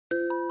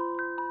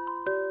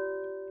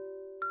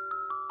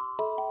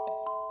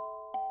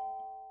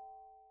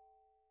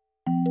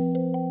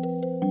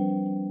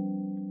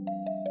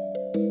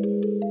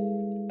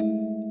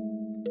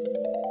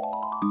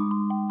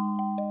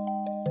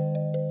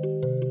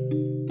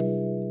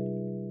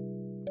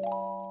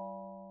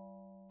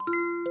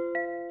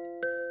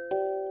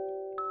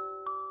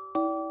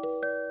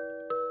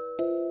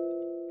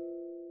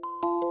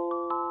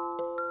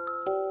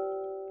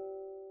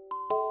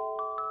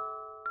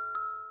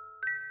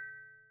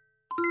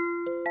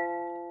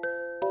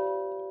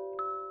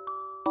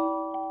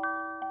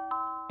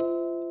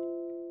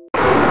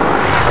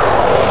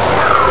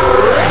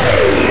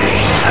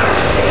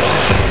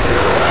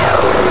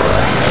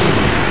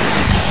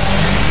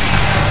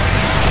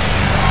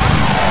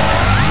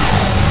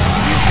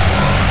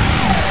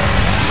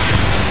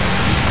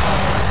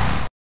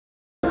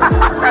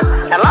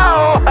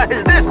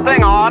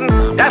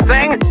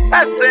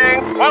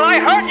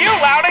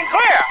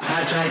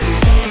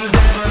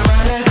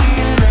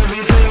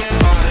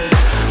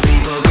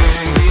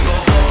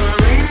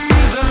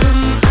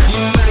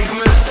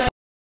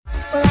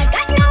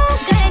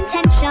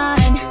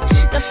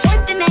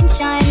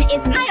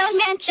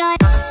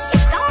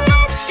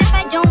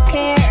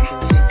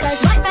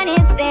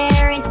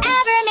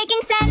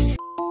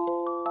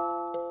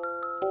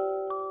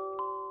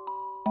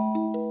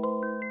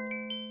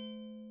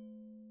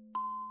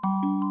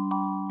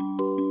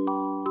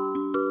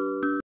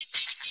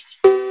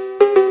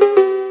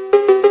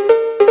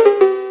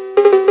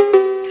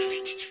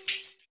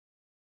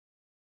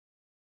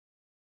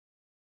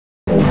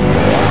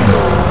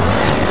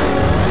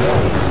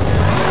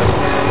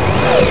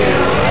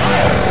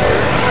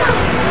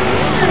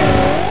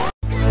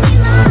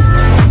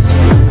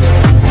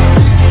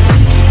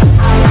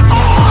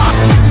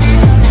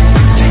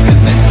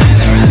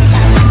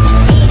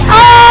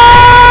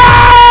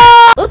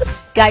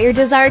Got your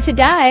desire to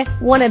die.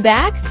 Want it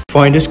back?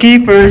 Find us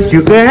keepers,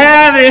 you can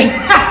have it!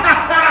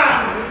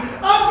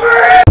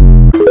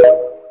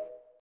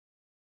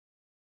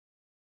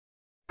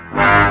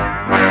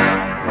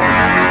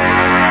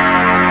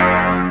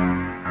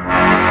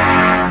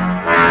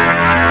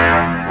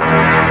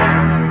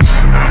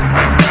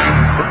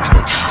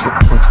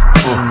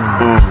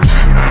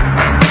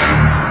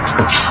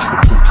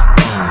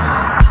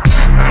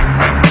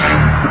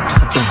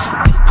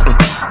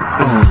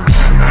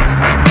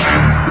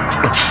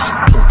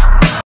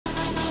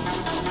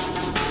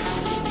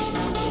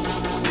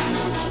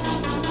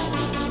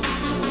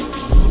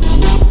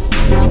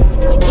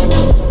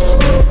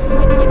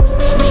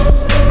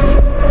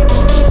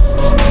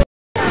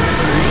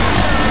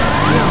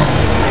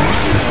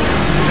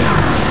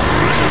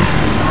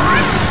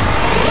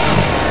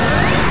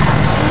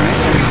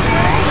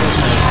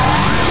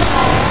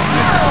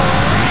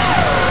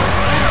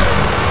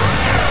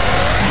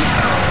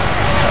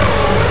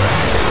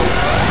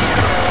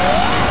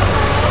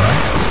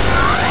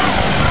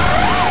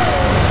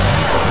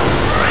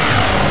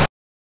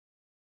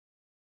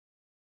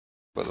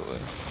 By the way,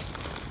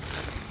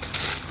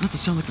 not to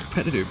sound like a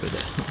predator, but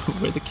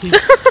we're the kids.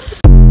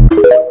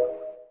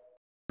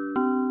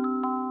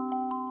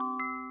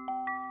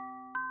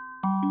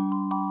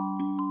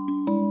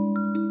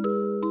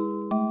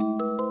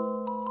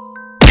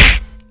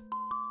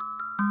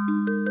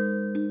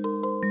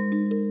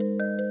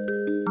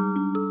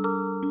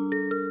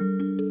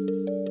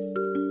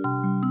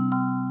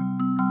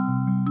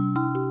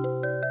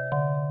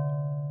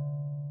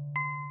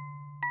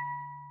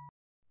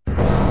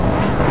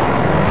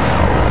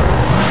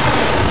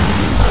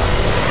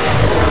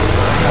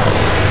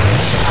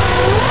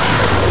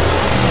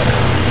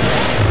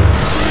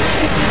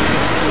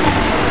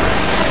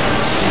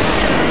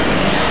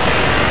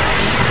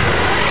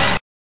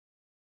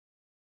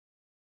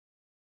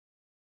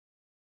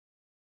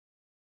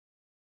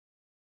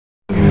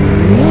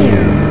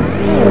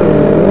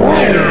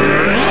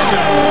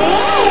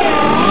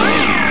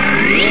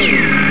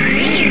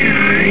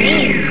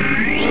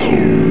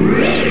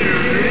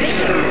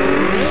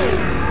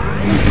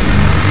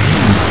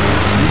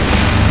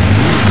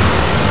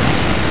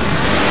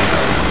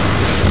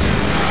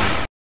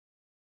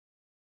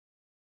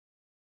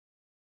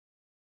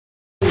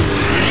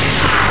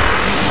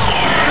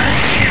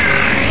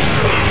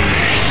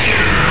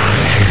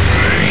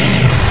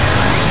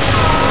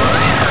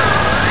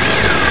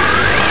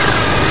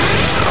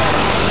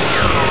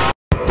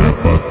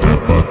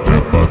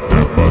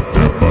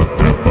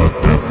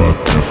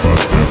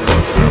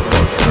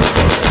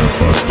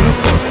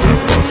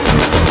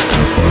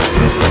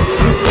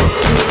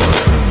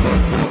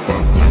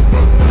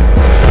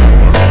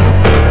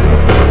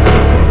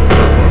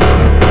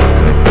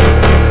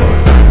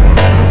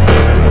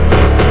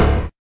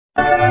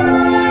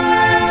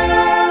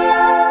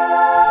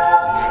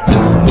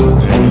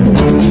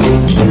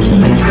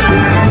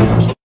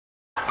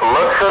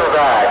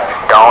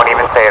 Don't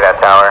even say that,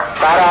 Tower.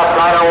 Fat-ass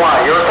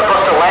 901, you were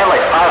supposed to land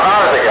like 5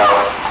 hours ago.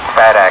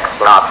 FedEx,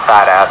 not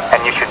fat-ass,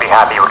 and you should be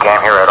happy you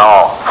came here at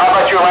all. How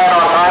about you land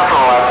on time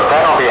for once,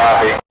 then I'll be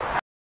happy.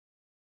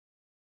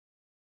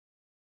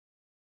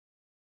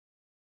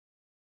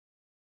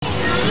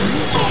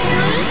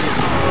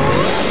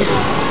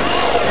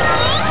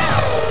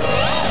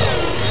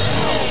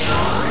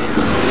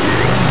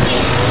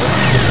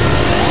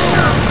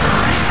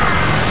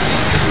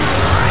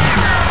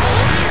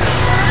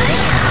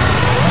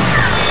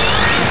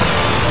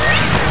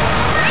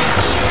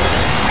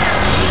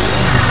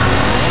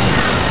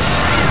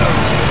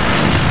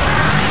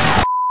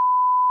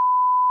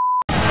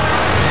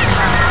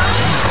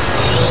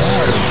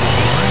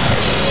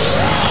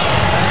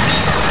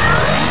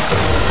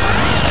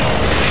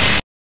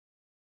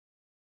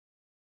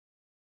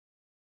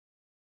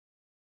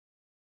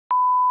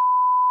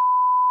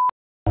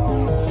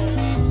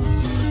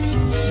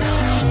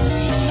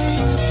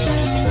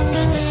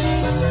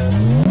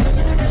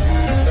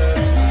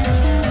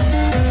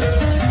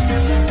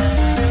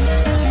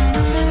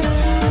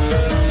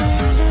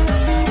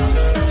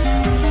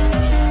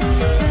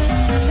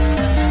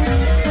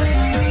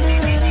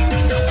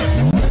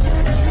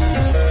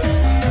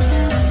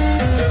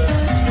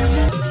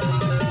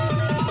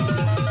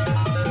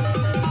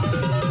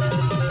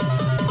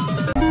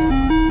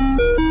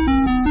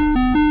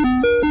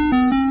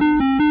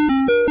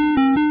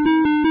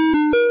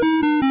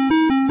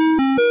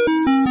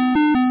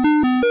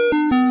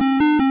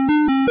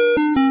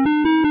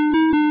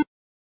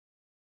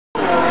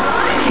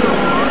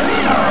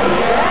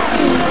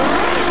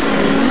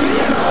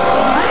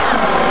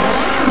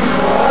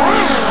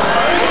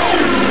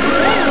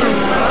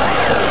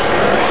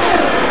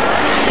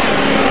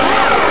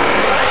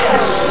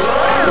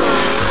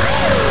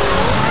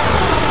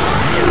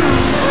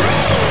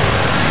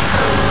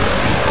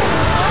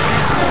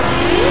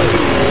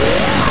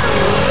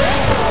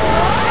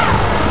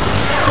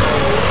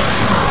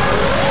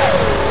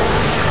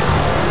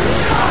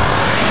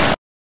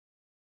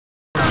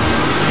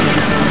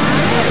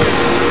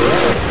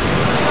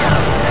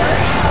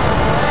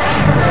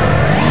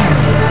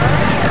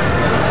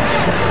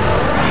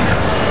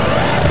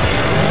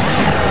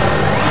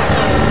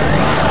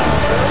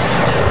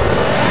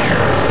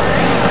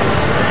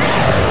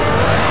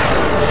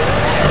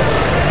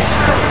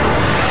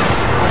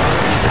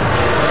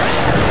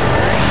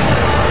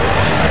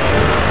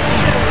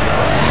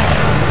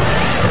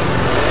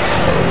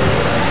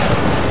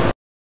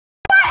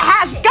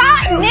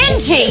 I'm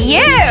into you!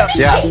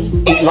 Yeah,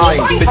 eat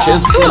lines,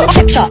 bitches.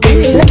 Chip shot,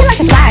 looking like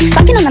a flag,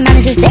 sucking on the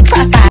manager's dick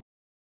for a fact.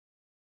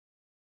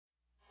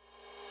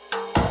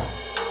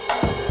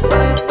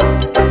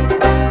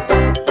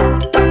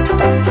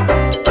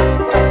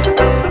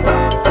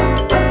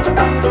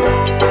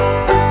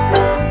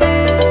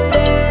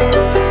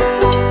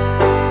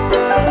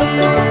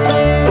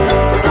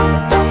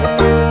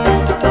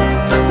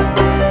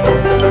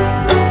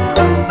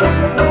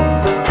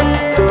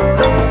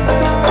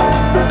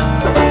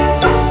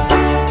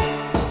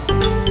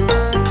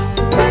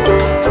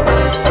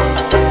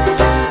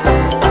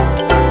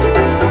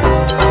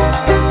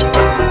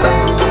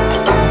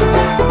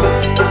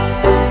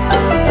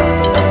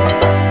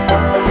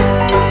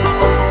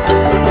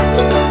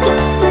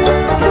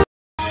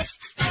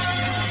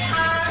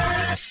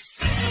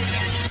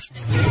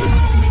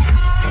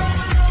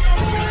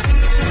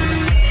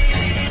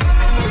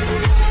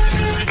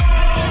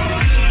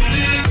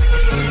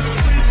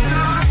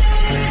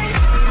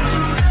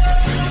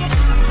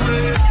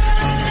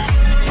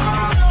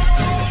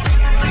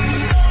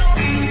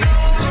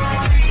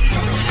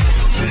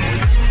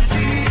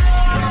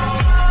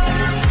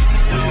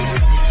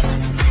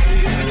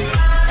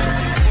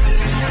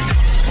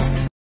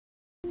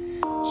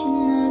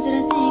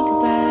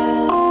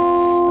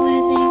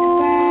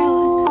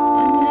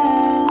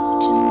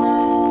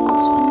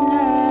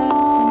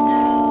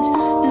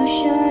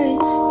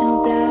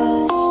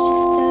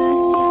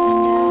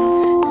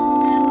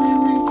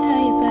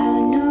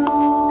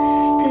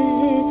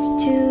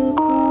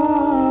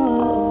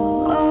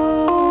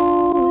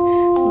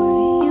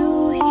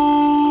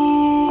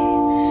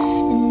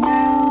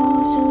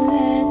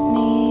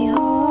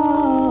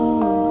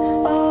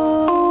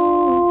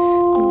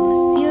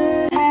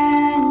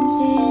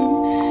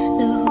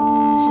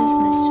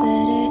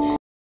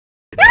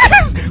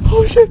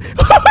 Oh shit!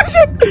 Oh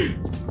shit!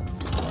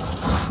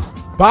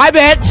 Bye,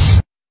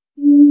 bitch!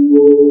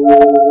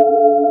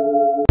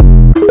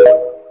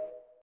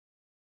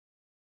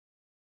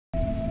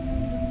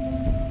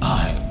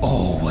 I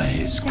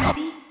always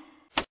come.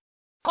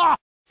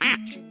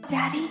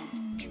 Daddy?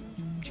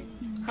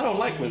 I don't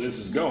like where this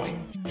is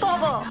going.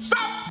 Bobo!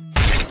 Stop!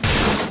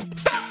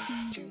 Stop!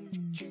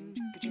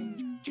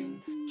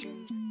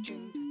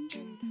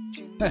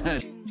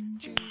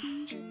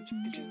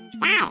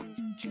 Wow!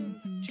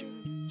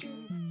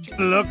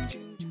 Look.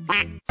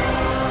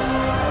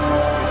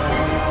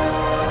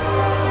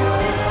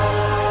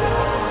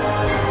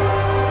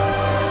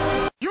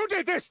 You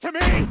did this to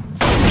me!